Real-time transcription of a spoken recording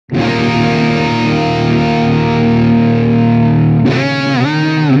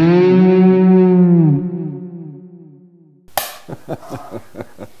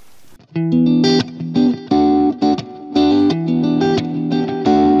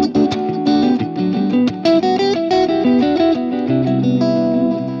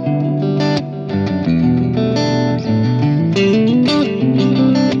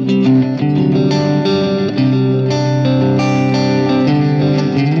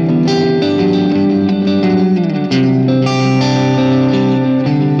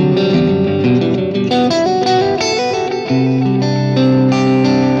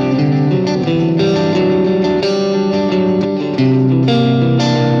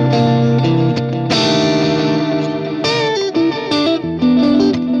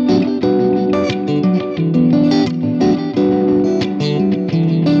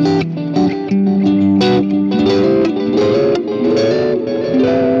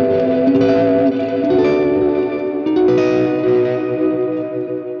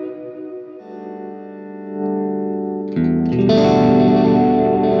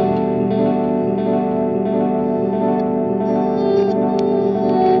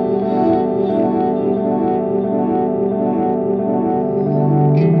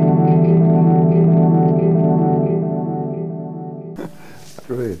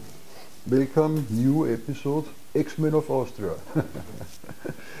welcome, new episode, X-Men of Austria.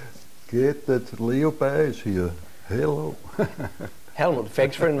 Great that Luca Bei is here. Hello. Helmut,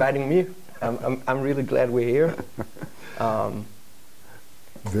 thanks for inviting me. I'm really glad we're here.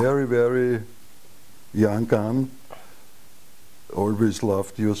 Very, very young gun. Always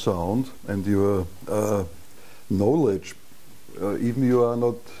loved your sound and your knowledge. Even you are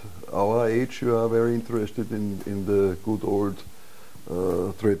not our age, you are very interested in the good old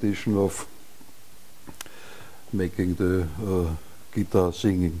tradition of making the guitar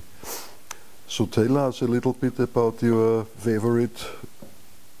singing. So tell us a little bit about your favorite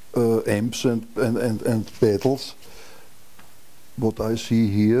amps and pedals. What I see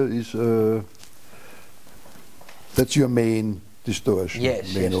here is that's your main distortion,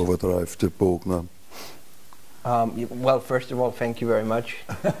 yes, main yes. overdrive, the Bogner. Well, first of all, thank you very much.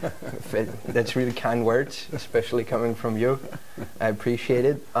 That's really kind words, especially coming from you. I appreciate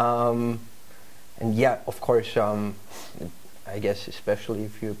it. And yeah, of course, I guess especially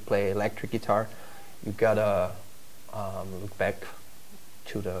if you play electric guitar, you gotta look back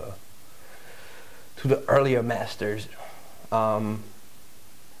to the earlier masters,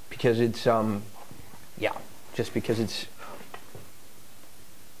 because it's yeah, just because it's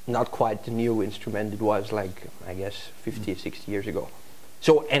not quite the new instrument it was, like, I guess 50, 60 years ago.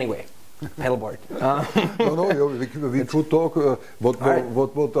 So anyway, pedalboard. No, we could talk. What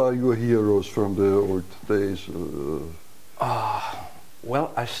are your heroes from the old days?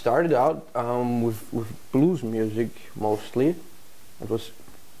 Well, I started out with blues music mostly. It was,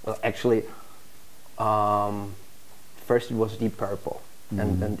 well, actually, first it was Deep Purple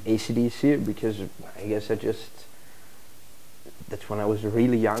and AC/DC, because I guess that's when I was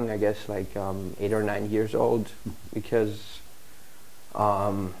really young, I guess, like 8 or 9 years old, because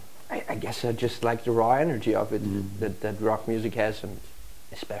I guess I just like the raw energy of it that rock music has, and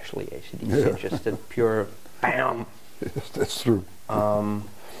especially AC/DC, just that pure bam. Yes, that's true.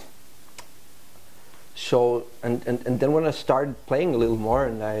 So and then when I started playing a little more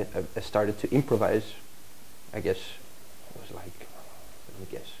and I started to improvise, I guess it was like, let me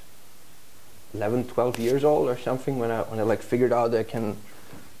guess, 11, 12 years old or something, when I like figured out I can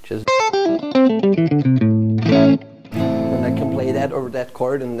just and I can play that over that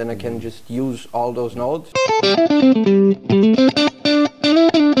chord, and then I can just use all those notes.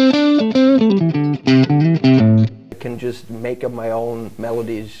 I can just make up my own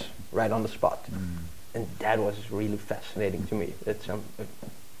melodies right on the spot, and that was really fascinating to me. That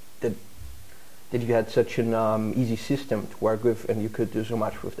you had such an easy system to work with, and you could do so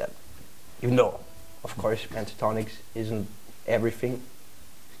much with that. Even though, of course, pentatonics isn't everything.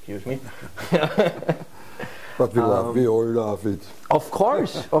 Excuse me. But we all love it. Of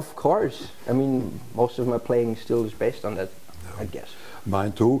course, of course. I mean, most of my playing still is based on that, I guess.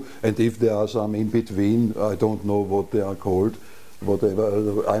 Mine too. And if there are some in between, I don't know what they are called.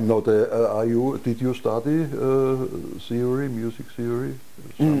 Whatever. I'm not. Are you? Did you study theory, music theory,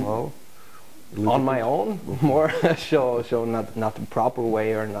 somehow? On my own, more. so not the proper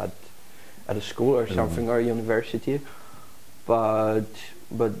way, or not at a school or something, or a university, but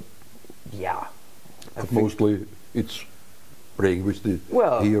yeah. But mostly it's playing with the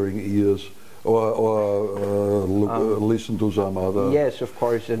hearing ears, or listen to some other. Yes, of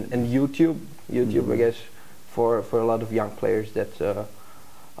course, and YouTube, I guess, for a lot of young players, that's a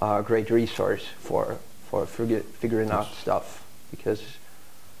great resource for figuring out stuff, because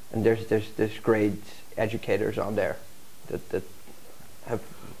and there's great educators on there that have.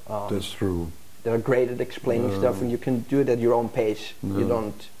 That's true. That are great at explaining stuff, and you can do it at your own pace. You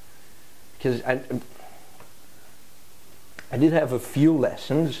don't, because I did have a few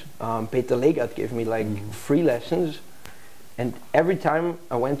lessons. Peter Legat gave me like 3 lessons, and every time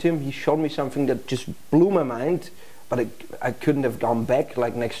I went to him, he showed me something that just blew my mind, but I couldn't have gone back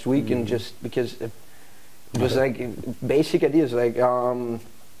like next week, and just because it was like basic ideas, like I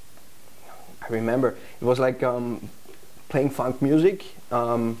remember it was like playing funk music.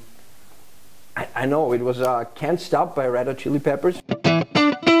 I know it was Can't Stop by Red Hot Chili Peppers.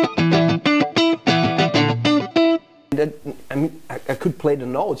 That, I mean, I could play the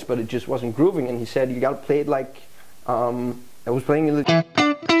notes, but it just wasn't grooving, and he said you gotta play it like I was playing it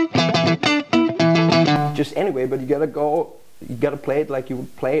just anyway, but you gotta play it like you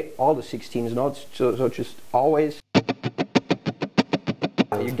would play all the 16 notes, so just always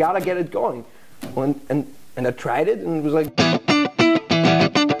you gotta get it going. And I tried it, and it was like,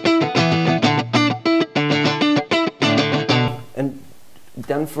 and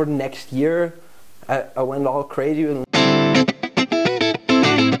then for the next year I went all crazy and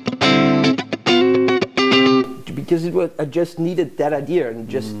because I just needed that idea and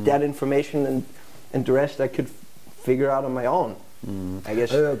just that information, and the rest I could figure out on my own. I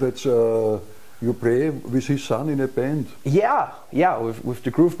guess. That's you play with his son in a band. Yeah, with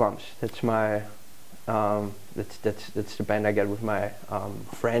the Groove Bumps. That's my that's the band I got with my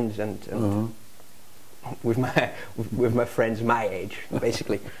friends and with my friends my age,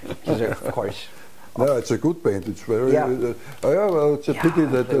 basically. Because of course. No, it's a good band. It's very. Well, it's a pity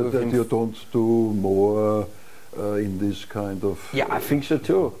that you don't do more in this kind of. Yeah, I think so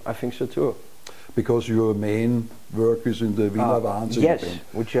too. I think so too. Because your main work is in the Wiener Wahnsinn yes, band.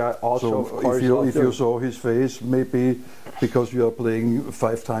 which I also, so of course, if you saw his face, maybe because you are playing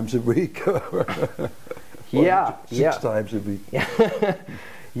 5 times a week. Yeah, 6 times a week.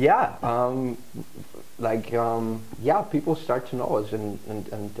 Yeah, people start to know us, and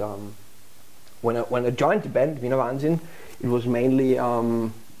when I joined the band Wiener Wahnsinn, it was mainly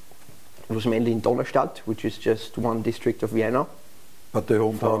in Donnerstadt, which is just one district of Vienna. But the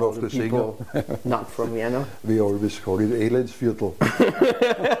hometown of the singer. Not from Vienna. We always call it Elendsviertel.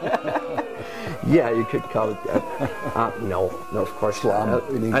 Yeah, you could call it that. No, of course. Slum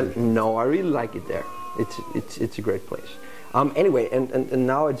in English. No, I really like it there. It's a great place. Anyway, and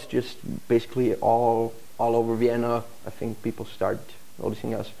now it's just basically all over Vienna. I think people start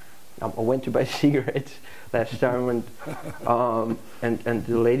noticing us. I went to buy cigarettes last time, and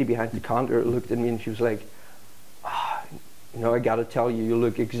the lady behind the counter looked at me and she was like, you know, I gotta tell you, you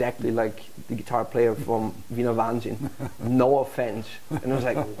look exactly like the guitar player from Wiener Wahnsinn. No offense. And I was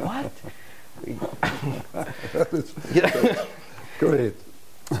like, what? That's great.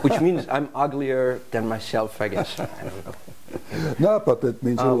 Which means I'm uglier than myself, I guess. I don't know. No, but that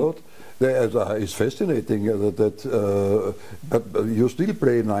means a lot. It's fascinating but you still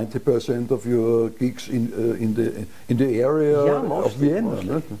play 90% of your gigs in the area of Vienna.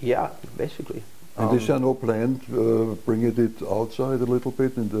 Mostly. Yeah, basically. And is there no plan bringing it outside a little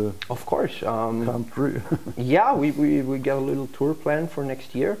bit in the of course country? Yeah, we got a little tour plan for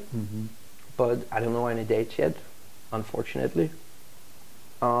next year, but I don't know any dates yet, unfortunately.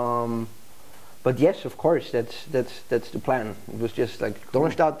 But yes, of course, that's the plan. It was just like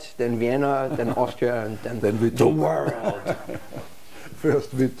Donnerstadt, then Vienna, then Austria, and then the world.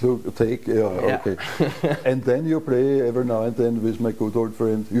 First we take, okay. And then you play every now and then with my good old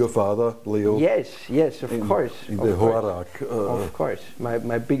friend, your father, Leo. Yes, of course. In the Horak. Of course,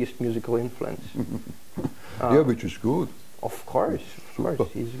 my biggest musical influence. Yeah, which is good. Of course.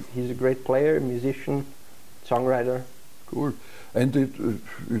 He's a great player, musician, songwriter. Cool. And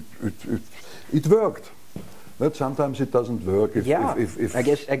it worked. But sometimes it doesn't work. If I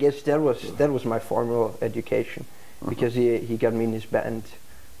guess that was my formal education. Because he got me in his band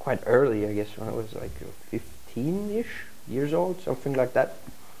quite early, I guess when I was like 15-ish years old, something like that.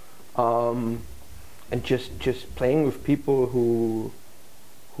 And just playing with people who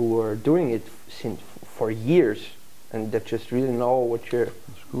are doing it for years, and that just really know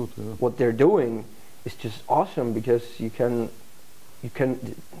what they're doing is just awesome, because you can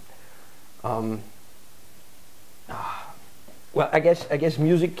well, I guess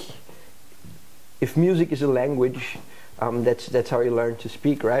music. If music is a language, that's how you learn to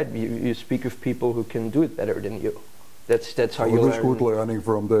speak, right? You speak with people who can do it better than you. That's how you learn. Always good learning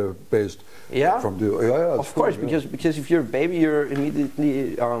from the best. Yeah. Of course, because if you're a baby, you're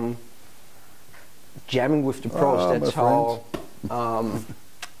immediately jamming with the pros. That's how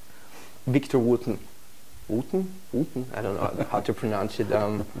Victor Wooten, I don't know how to pronounce it.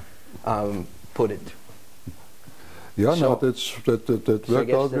 Put it. Yeah, so that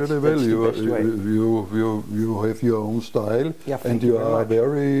worked out really well. You have your own style, and you are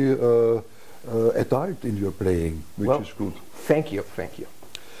very adult in your playing, which is good. Thank you.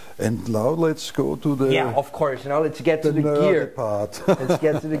 And now let's go to the of course. Now let's get to the gear part. Let's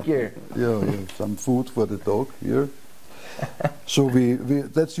get to the gear. Yeah, some food for the dog here. So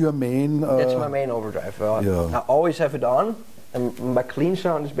that's your main. That's my main overdrive. I always have it on, and my clean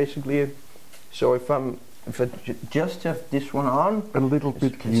sound is basically. So if I just have this one on, a little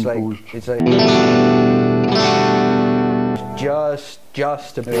bit clean boost. It's like just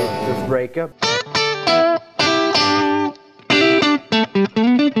a bit of breakup.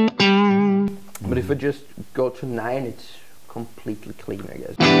 But if I just go to 9, it's completely clean, I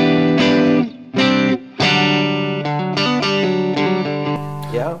guess.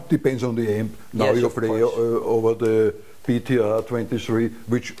 Yeah. Depends on the amp. Now you play over the BTR 23,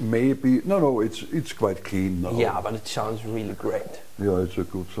 which may be it's quite clean now. Yeah, but it sounds really great. Yeah, it's a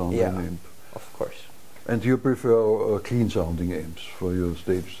good sounding amp. Of course. And you prefer clean sounding amps for your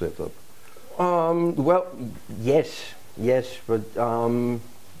stage setup? Well, yes, but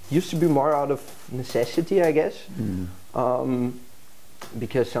used to be more out of necessity, I guess.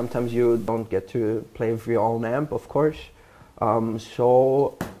 Because sometimes you don't get to play with your own amp, of course.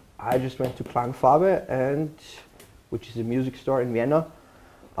 So I just went to Klangfarbe, which is a music store in Vienna,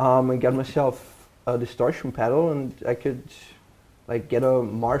 and got myself a distortion pedal, and I could like get a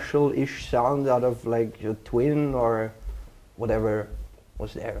Marshall-ish sound out of like a Twin or whatever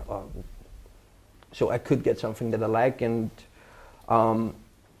was there. So I could get something that I like, and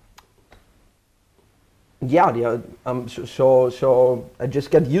so I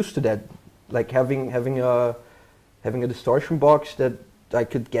just got used to that, like having a distortion box that I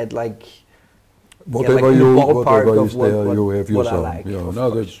could get like whatever like whatever is there, what you have your I sound. like, Yeah, no,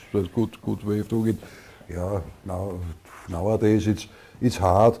 that's a good way of doing it. Yeah, nowadays it's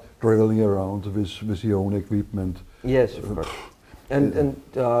hard traveling around with your own equipment. Yes, of course. And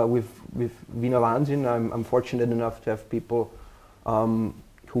with Wiener Wahnsinn, I'm fortunate enough to have people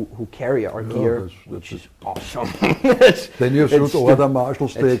who carry our gear, which is awesome. Then you should order Marshall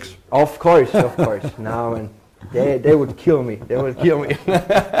sticks. Of course. No, and they would kill me. They would kill me.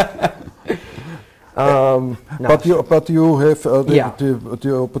 No. But you have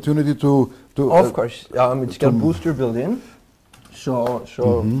the opportunity to of course, it's got a booster built in, so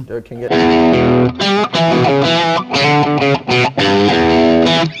there can get.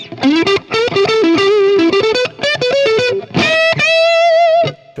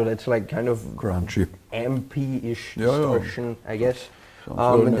 So that's like kind of crunchy, MP-ish distortion, I guess.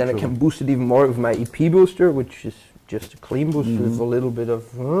 And then I can boost it even more with my EP booster, which is just a clean booster with a little bit of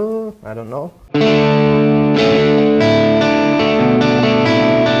I don't know.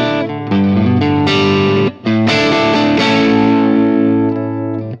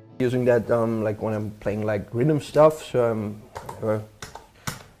 Using that like when I'm playing like rhythm stuff, so I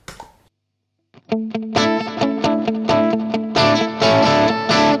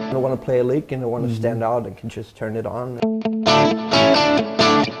want to play a lick and I want to stand out, I can just turn it on.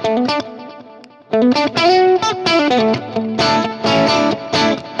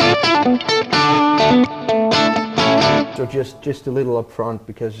 So just a little up front,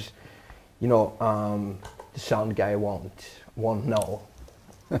 because you know the sound guy won't know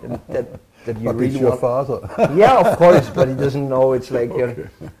that you but really it's your want. father. Yeah, of course, but he doesn't know. It's like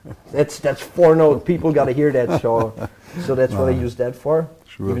that's 4-note. People gotta hear that, so that's what I use that for.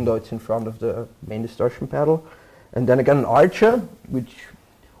 Sure. Even though it's in front of the main distortion pedal, and then I got an Archer, which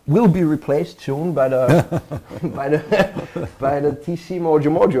will be replaced soon by the by the TC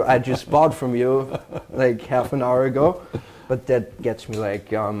Mojo I just bought from you like half an hour ago, but that gets me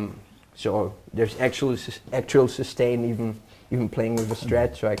like so there's actual sustain even playing with a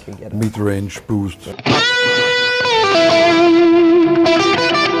Strat, so I can get mid-range boost.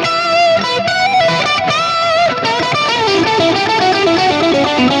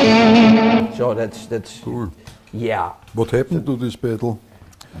 So that's cool. Yeah. What happened to this pedal?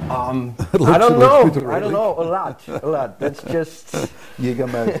 I don't know. A lot. That's just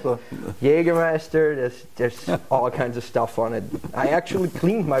Jägermeister. Jägermeister. There's all kinds of stuff on it. I actually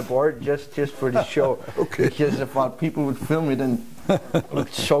cleaned my board just for this show. Okay. Because I thought people would film it and it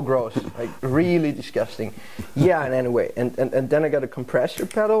looked so gross, like really disgusting. Yeah, and anyway, and then I got a compressor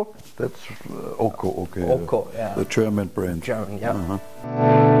pedal. That's Oko. Okay. Oko, yeah. The German brand. German, yeah.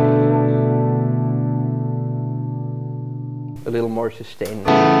 A little more sustained.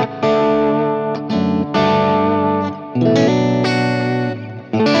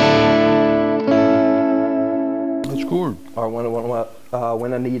 That's cool. Or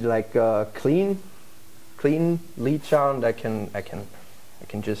when I need like a clean lead sound, I can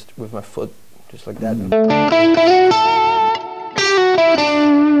just with my foot just like that.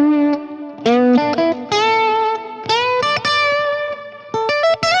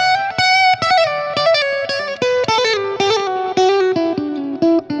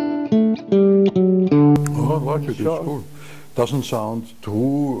 It's cool. Doesn't sound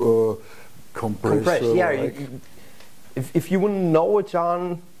too compressed. Yeah, if you wouldn't know it's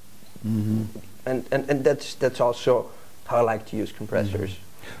on, and that's also how I like to use compressors.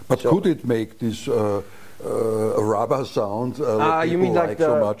 But so could it make this rubber sound that you people mean like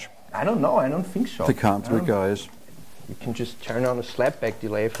so much? I don't know. I don't think so. The country guys. You can just turn on a slapback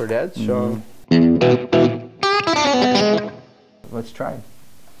delay for that. So let's try.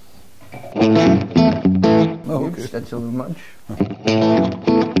 Oh, okay. That's a little much.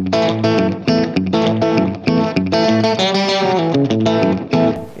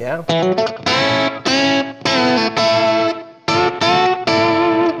 Yeah.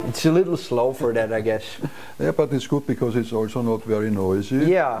 It's a little slow for that, I guess. Yeah, but it's good because it's also not very noisy.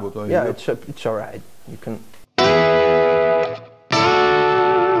 Yeah, it's all right. You can.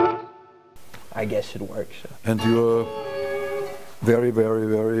 I guess it works. And you're very, very,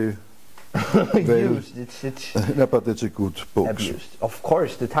 very well used. It's no, but it's a good box. abused. Of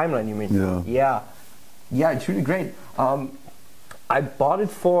course, the timeline you mean. Yeah. Yeah, it's really great. I bought it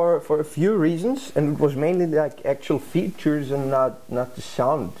for a few reasons, and it was mainly like actual features and not the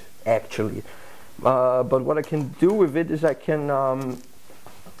sound actually. But what I can do with it is I can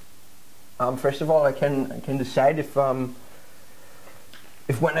first of all I can decide if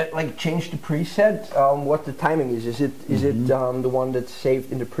when I like change the preset, what the timing is. Is it the one that's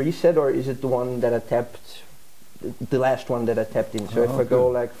saved in the preset, or is it the one that I tapped, the last one that I tapped in? So if I go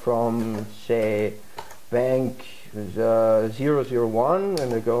like from say bank 001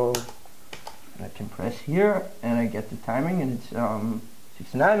 and I go, and I can press here and I get the timing and it's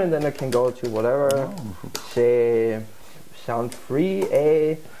 69, and then I can go to whatever, say sound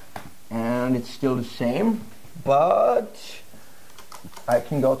 3A, and it's still the same, but I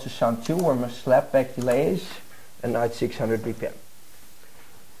can go to sound 2 where my slapback delays, and now it's 600 BPM.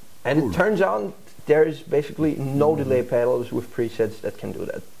 And it turns out there's basically no delay pedals with presets that can do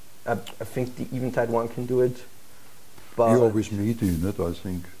that. I think the Eventide one can do it. But You always MIDI in it, I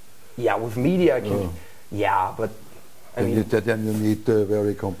think. yeah, with MIDI I can. Yeah, but I mean, then you need a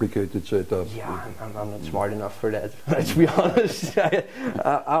very complicated setup. yeah, I'm not smart enough for that. Let's be honest.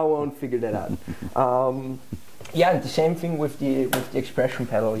 I won't figure that out. Yeah, and the same thing with the expression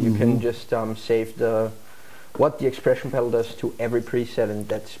pedal. You can just save what the expression pedal does to every preset, and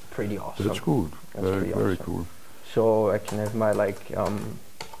that's pretty awesome. That's good. That's Very, very awesome. cool. So I can have my like.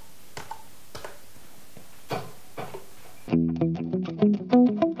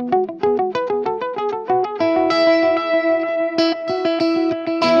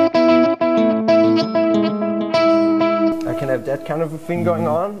 I can have that kind of a thing going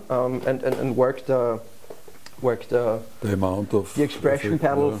on, and work the amount of the expression effect,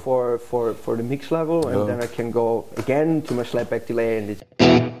 pedal for the mix level, and then I can go again to my slapback delay, and it's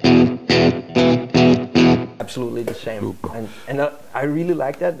absolutely the same. Super. And I really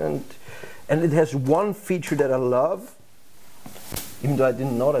like that, and it has one feature that I love, even though I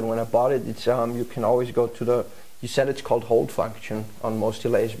didn't know that when I bought it. It's you can always go to the, you said it's called hold function on most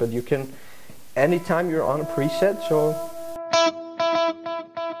delays, but you can, anytime you're on a preset, so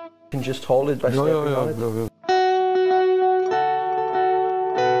you can just hold it by stepping on it. Yeah.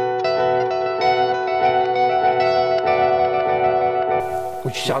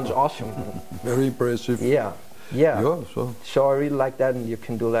 Which sounds awesome. Very impressive. Yeah. So I really like that, and you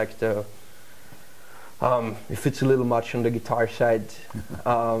can do like the, if it's a little much on the guitar side,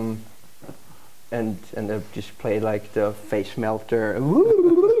 and I just play like the face melter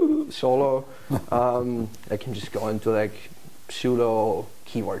solo, I can just go into like pseudo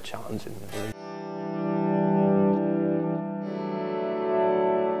keyboard sounds and.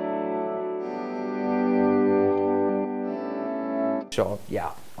 So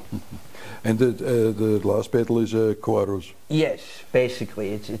yeah. And the last pedal is a chorus. Yes,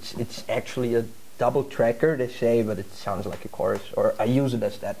 basically, it's actually a double tracker, they say, but it sounds like a chorus, or I use it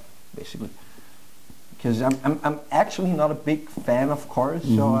as that basically. Because I'm actually not a big fan of chorus,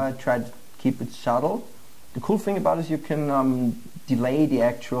 so I try to keep it subtle. The cool thing about it is you can delay the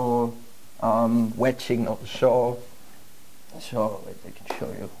actual wet signal. So wait, I can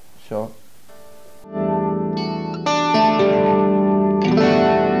show you. So.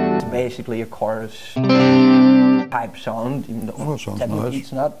 Basically a chorus type sound, even though technically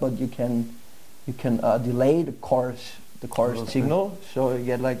it's not, but you can delay the chorus signal, so you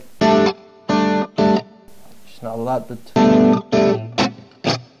get like, it's not a lot, but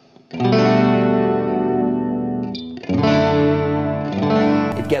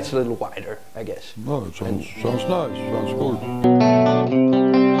it gets a little wider, I guess. No, it sounds nice, sounds good.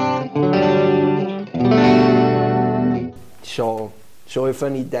 So if I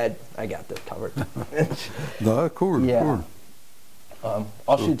need that, I got that covered. No, cool, Yeah. cool.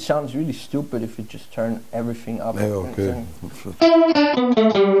 Also, it sounds really stupid if you just turn everything up. Yeah, okay.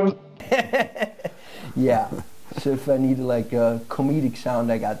 Yeah. So if I need like a comedic sound,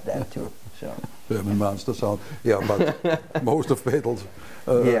 I got that too. So. German monster sound. Yeah, but most of pedals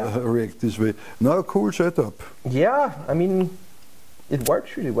react this way. No, cool setup. Yeah, I mean, it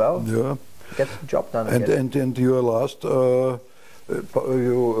works really well. Yeah. Gets the job done. And your last your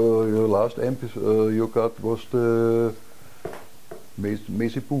last amp you got was the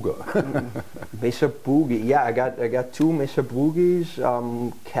Mesa Booga. Mesa Boogie. Yeah, I got two Mesa Boogies,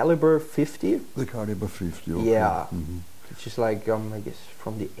 caliber 50. The caliber 50. Okay. Yeah. It's just like I guess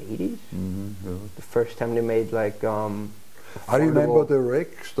from the 80s. Yeah. The first time they made like. I remember the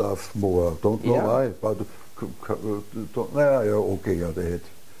rec stuff more. Don't know why, but yeah, okay, yeah, they had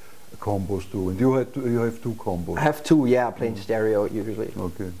combos too, and you have two combos. I have two, yeah, playing stereo usually.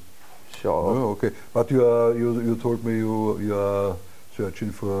 Okay. So. Oh, okay. But you told me you are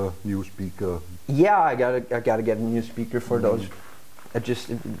searching for a new speaker. Yeah, I gotta get a new speaker for those.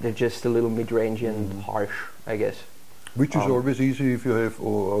 They're just a little mid-range and harsh, I guess. Which is always easy if you have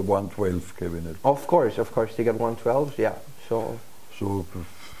a 112 cabinet. Of course, they got 112s, yeah. So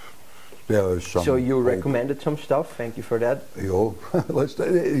there is some. So you recommended some stuff. Thank you for that. Yeah,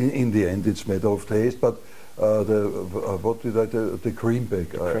 in the end, it's matter of taste, but the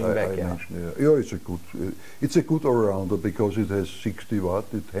Greenback I mentioned. Yeah, it's a good all-rounder because it has 60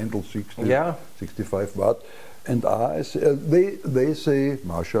 watt. It handles 60, 65 watt, and they say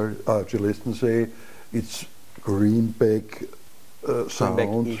Marshall Gillespie say it's Greenback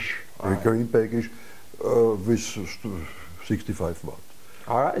sound, Greenback-ish with 65 watt.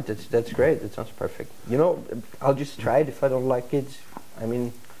 All right, that's great. That sounds perfect. You know, I'll just try it. If I don't like it, I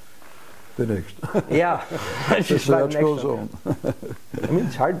mean. The next. Yeah. The search goes on. I mean,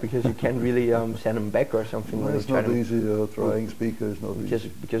 it's hard because you can't really send them back or something. No, it's not easy. Trying speaker is not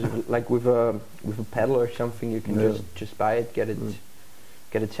easy. Because like with a pedal or something, you can just buy it, get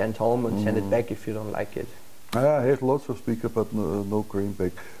it sent home, and send it back if you don't like it. I have lots of speaker, but no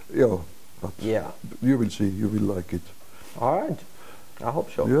Greenback. Yeah. But you will see. You will like it. All right. I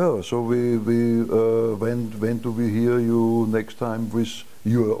hope so. Yeah. So when do we hear you next time with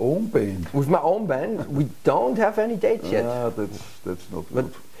your own band? With my own band, we don't have any dates yet. That's not but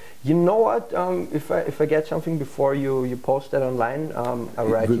good. You know what? If I get something before you post that online, I'll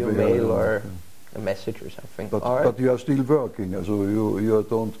write you a mail or a message or something. But you are still working, so you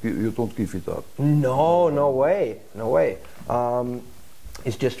don't give it up. No way.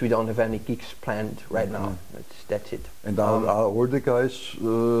 It's just we don't have any gigs planned right now. That's it. And are all the guys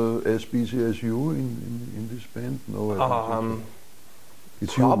as busy as you in this band? No, I don't think so.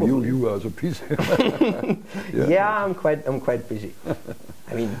 It's you are so busy. Yeah, I'm quite busy.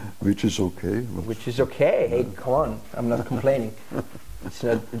 I mean, which is okay. Which is okay. Hey, come on, I'm not complaining. It's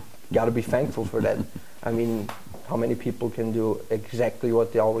not. Got to be thankful for that. I mean, how many people can do exactly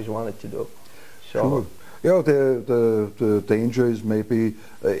what they always wanted to do? So. Sure. Yeah, the danger is maybe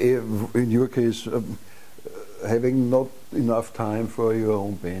in your case having not enough time for your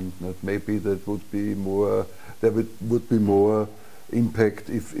own band. Maybe that would be more. There would be more impact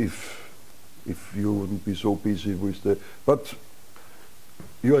if you wouldn't be so busy with the. But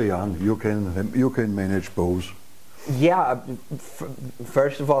you're young. You can manage both. Yeah.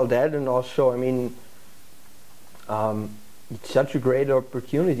 First of all, that, and also, I mean. It's such a great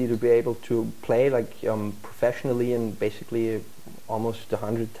opportunity to be able to play like professionally and basically almost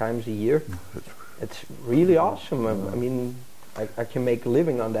 100 times a year. It's really awesome. I mean, I can make a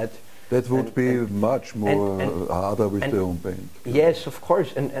living on that. That would be much more harder with the own band. Yes, of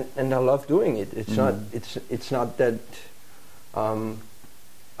course, and I love doing it. It's not. It's not that. I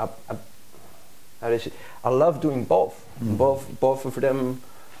love doing both. Both of them.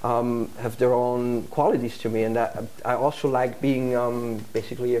 Have their own qualities to me, and I also like being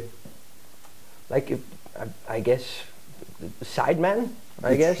basically I guess a sideman.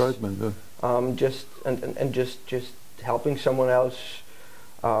 I guess sideman, yeah. Just helping someone else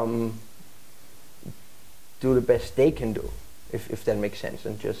do the best they can do, if that makes sense,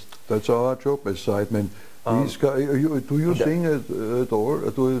 and just. That's our job as sidemen. These guys, do you sing at all?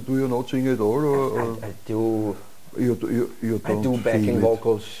 Do you not sing at all? Or I do. You don't I do backing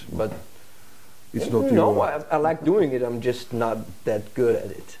vocals, but it's not. No, I like doing it. I'm just not that good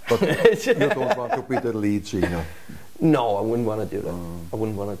at it. But you don't want to be the lead singer. No, I wouldn't want to do that. I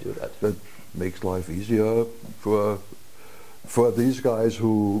wouldn't want to do that. That makes life easier for these guys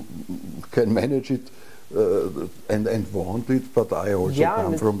who can manage it and want it. But I also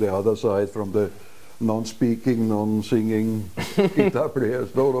come from the other side, from the non-speaking, non-singing guitar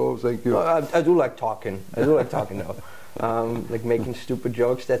players. No, thank you. I do like talking. I do like talking though. Like making stupid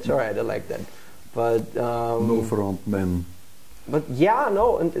jokes. That's all right. I like that. But no front man. But yeah,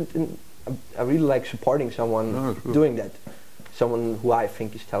 no, and I really like supporting someone doing that. Someone who I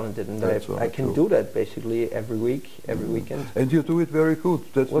think is talented, and I can do that basically every week, every weekend. And you do it very good.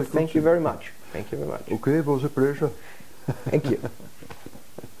 That's well, thank you very much. Thank you very much. Okay, it was a pleasure. Thank you.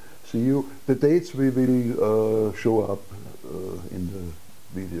 See you. The dates we will show up in the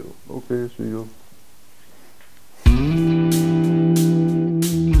video. Okay, see you.